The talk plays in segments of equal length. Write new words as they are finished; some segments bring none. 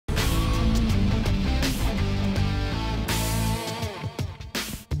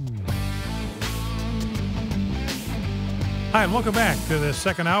Hi, and welcome back to the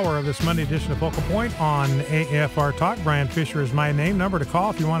second hour of this Monday edition of Focal Point on AFR Talk. Brian Fisher is my name. Number to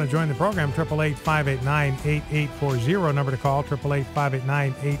call if you want to join the program, 888-589-8840. Number to call,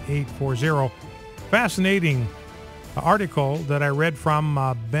 888-589-8840. Fascinating article that I read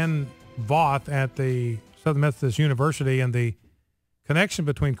from Ben Voth at the Southern Methodist University and the connection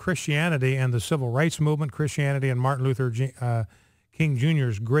between Christianity and the Civil Rights Movement, Christianity and Martin Luther King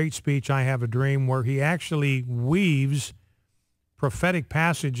Jr.'s great speech, I Have a Dream, where he actually weaves prophetic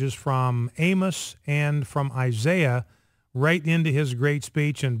passages from Amos and from Isaiah right into his great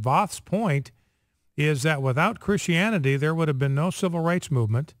speech. And Voth's point is that without Christianity, there would have been no civil rights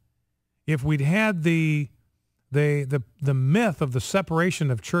movement. If we'd had the myth of the separation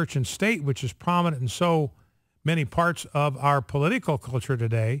of church and state, which is prominent in so many parts of our political culture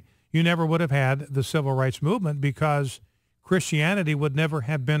today, you never would have had the civil rights movement because Christianity would never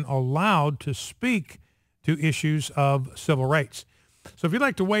have been allowed to speak to issues of civil rights. So if you'd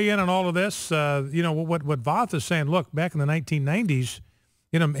like to weigh in on all of this, what Voth is saying, look, back in the 1990s,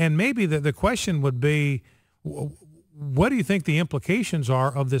 and maybe the question would be, what do you think the implications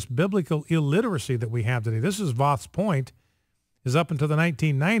are of this biblical illiteracy that we have today? This is Voth's point, is up until the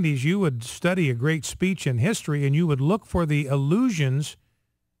 1990s, you would study a great speech in history and you would look for the allusions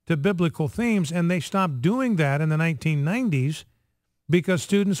to biblical themes, and they stopped doing that in the 1990s because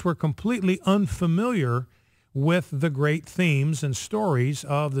students were completely unfamiliar with the great themes and stories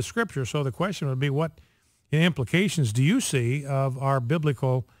of the Scripture. So the question would be, what implications do you see of our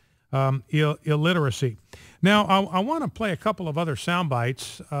biblical illiteracy? Now, I want to play a couple of other sound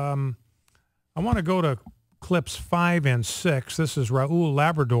bites. I want to go to clips 5 and 6. This is Raul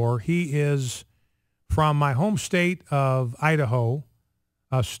Labrador. He is from my home state of Idaho,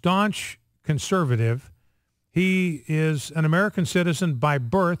 a staunch conservative. He is an American citizen by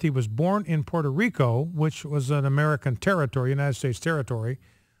birth. He was born in Puerto Rico, which was an American territory, United States territory.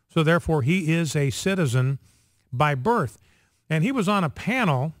 So therefore, he is a citizen by birth. And he was on a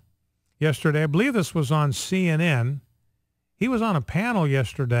panel yesterday. I believe this was on CNN. He was on a panel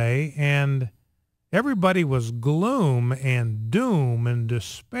yesterday, and everybody was gloom and doom and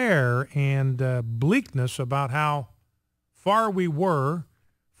despair and bleakness about how far we were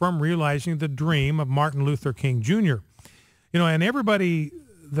from realizing the dream of Martin Luther King Jr. And everybody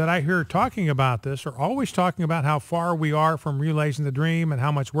that I hear talking about this are always talking about how far we are from realizing the dream and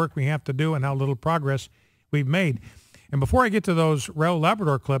how much work we have to do and how little progress we've made. And before I get to those Raul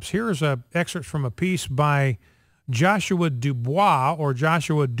Labrador clips, here's an excerpt from a piece by Joshua Dubois, or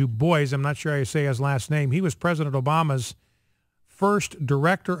Joshua Dubois. I'm not sure how you say his last name. He was President Obama's first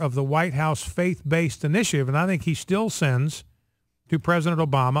director of the White House faith-based initiative, and I think he still sends to President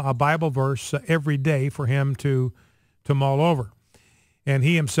Obama a Bible verse every day for him to mull over. And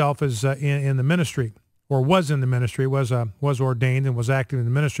he himself is in the ministry, or was in the ministry, was ordained and was active in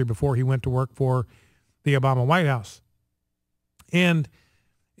the ministry before he went to work for the Obama White House. And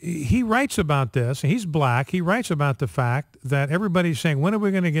he writes about this, and he's black. He writes about the fact that everybody's saying, when are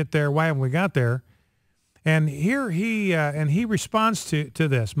we going to get there? Why haven't we got there? And here he responds to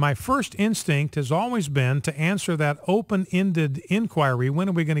this. My first instinct has always been to answer that open-ended inquiry, when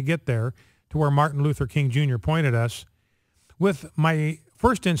are we going to get there, to where Martin Luther King Jr. pointed us. With my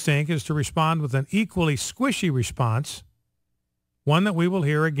first instinct is to respond with an equally squishy response, one that we will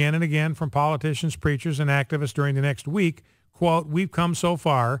hear again and again from politicians, preachers, and activists during the next week. Quote, we've come so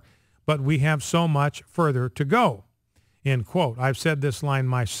far, but we have so much further to go. End quote. I've said this line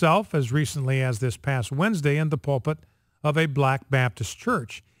myself as recently as this past Wednesday in the pulpit of a Black Baptist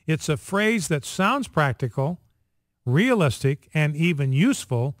church. It's a phrase that sounds practical, realistic, and even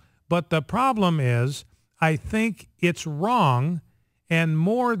useful, but the problem is I think it's wrong, and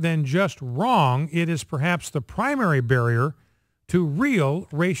more than just wrong, it is perhaps the primary barrier to real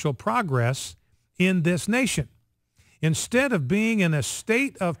racial progress in this nation. Instead of being in a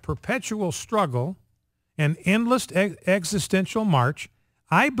state of perpetual struggle, an endless existential march,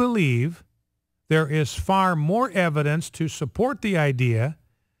 I believe there is far more evidence to support the idea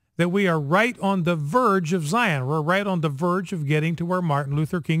that we are right on the verge of Zion. We're right on the verge of getting to where Martin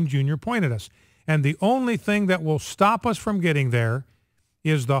Luther King Jr. pointed us. And the only thing that will stop us from getting there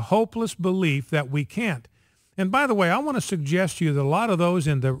is the hopeless belief that we can't. And by the way, I want to suggest to you that a lot of those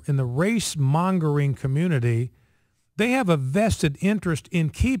in the race-mongering community, they have a vested interest in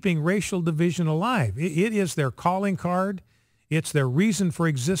keeping racial division alive. It is their calling card. It's their reason for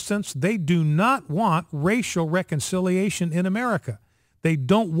existence. They do not want racial reconciliation in America. They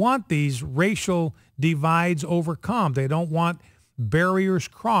don't want these racial divides overcome. They don't want barriers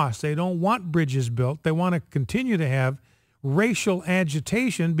crossed. They don't want bridges built. They want to continue to have racial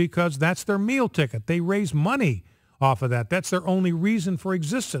agitation because that's their meal ticket. They raise money off of that. That's their only reason for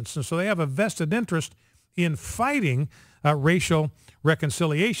existence. And so they have a vested interest in fighting racial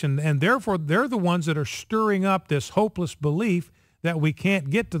reconciliation. And therefore, they're the ones that are stirring up this hopeless belief that we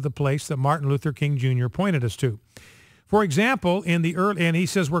can't get to the place that Martin Luther King Jr. pointed us to. For example, in the early, and he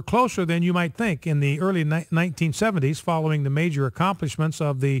says we're closer than you might think, in the early 1970s, following the major accomplishments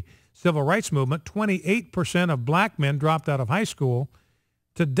of the civil rights movement, 28% of black men dropped out of high school.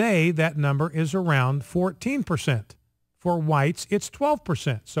 Today, that number is around 14%. For whites, it's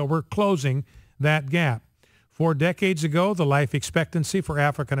 12%. So we're closing that gap. 4 decades ago, the life expectancy for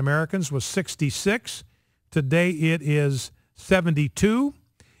African Americans was 66. Today, it is 72.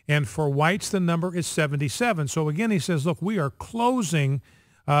 And for whites, the number is 77. So again, he says, look, we are closing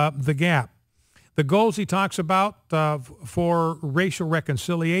the gap. The goals he talks about for racial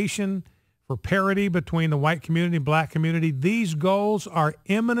reconciliation, for parity between the white community and black community, these goals are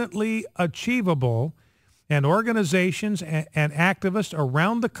eminently achievable, and organizations and activists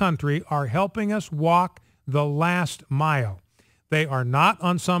around the country are helping us walk the last mile. They are not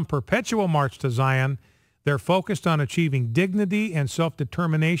on some perpetual march to Zion. They're focused on achieving dignity and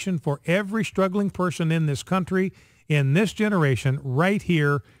self-determination for every struggling person in this country, in this generation, right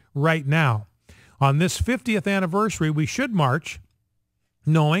here, right now. On this 50th anniversary, we should march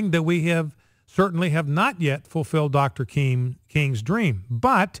knowing that we certainly have not yet fulfilled Dr. King's dream.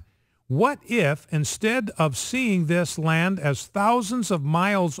 But what if, instead of seeing this land as thousands of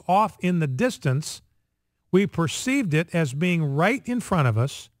miles off in the distance, we perceived it as being right in front of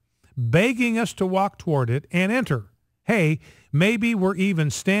us, begging us to walk toward it and enter? Hey, maybe we're even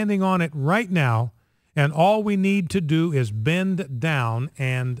standing on it right now, and all we need to do is bend down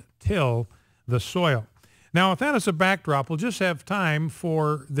and till the soil. Now, with that as a backdrop, we'll just have time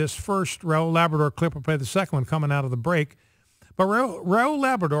for this first Raul Labrador clip. We'll play the second one coming out of the break. But Raul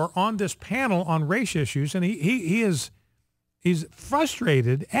Labrador on this panel on race issues, and he's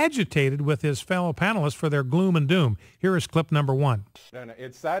frustrated, agitated with his fellow panelists for their gloom and doom. Here is clip number 1.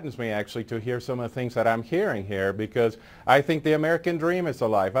 It saddens me, actually, to hear some of the things that I'm hearing here, because I think the American dream is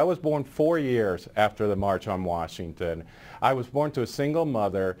alive. I was born 4 years after the March on Washington. I was born to a single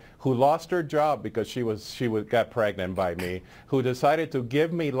mother who lost her job because she got pregnant by me, who decided to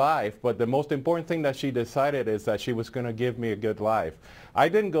give me life, but the most important thing that she decided is that she was going to give me a good life. I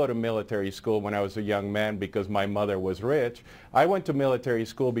didn't go to military school when I was a young man because my mother was rich. I went to military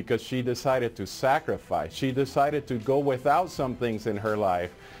school because she decided to sacrifice. She decided to go without some things in her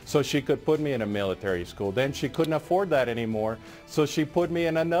life so she could put me in a military school. Then she couldn't afford that anymore, so she put me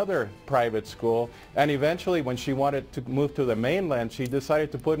in another private school. And eventually, when she wanted to move to the mainland, she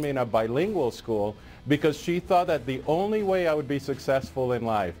decided to put me in a bilingual school because she thought that the only way I would be successful in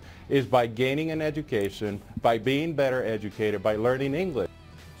life is by gaining an education, by being better educated, by learning English.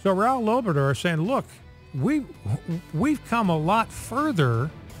 So Raul Labrador is saying, look, we've come a lot further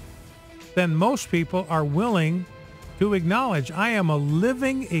than most people are willing to acknowledge. I am a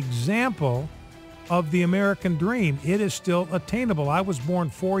living example of the American dream. It is still attainable. I was born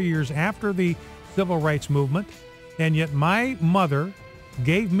 4 years after the civil rights movement, and yet my mother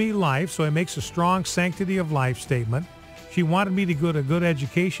gave me life, so it makes a strong sanctity of life statement. She wanted me to go to a good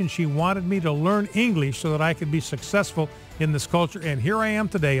education. She wanted me to learn English so that I could be successful in this culture. And here I am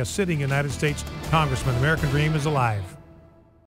today, a sitting United States Congressman. The American dream is alive.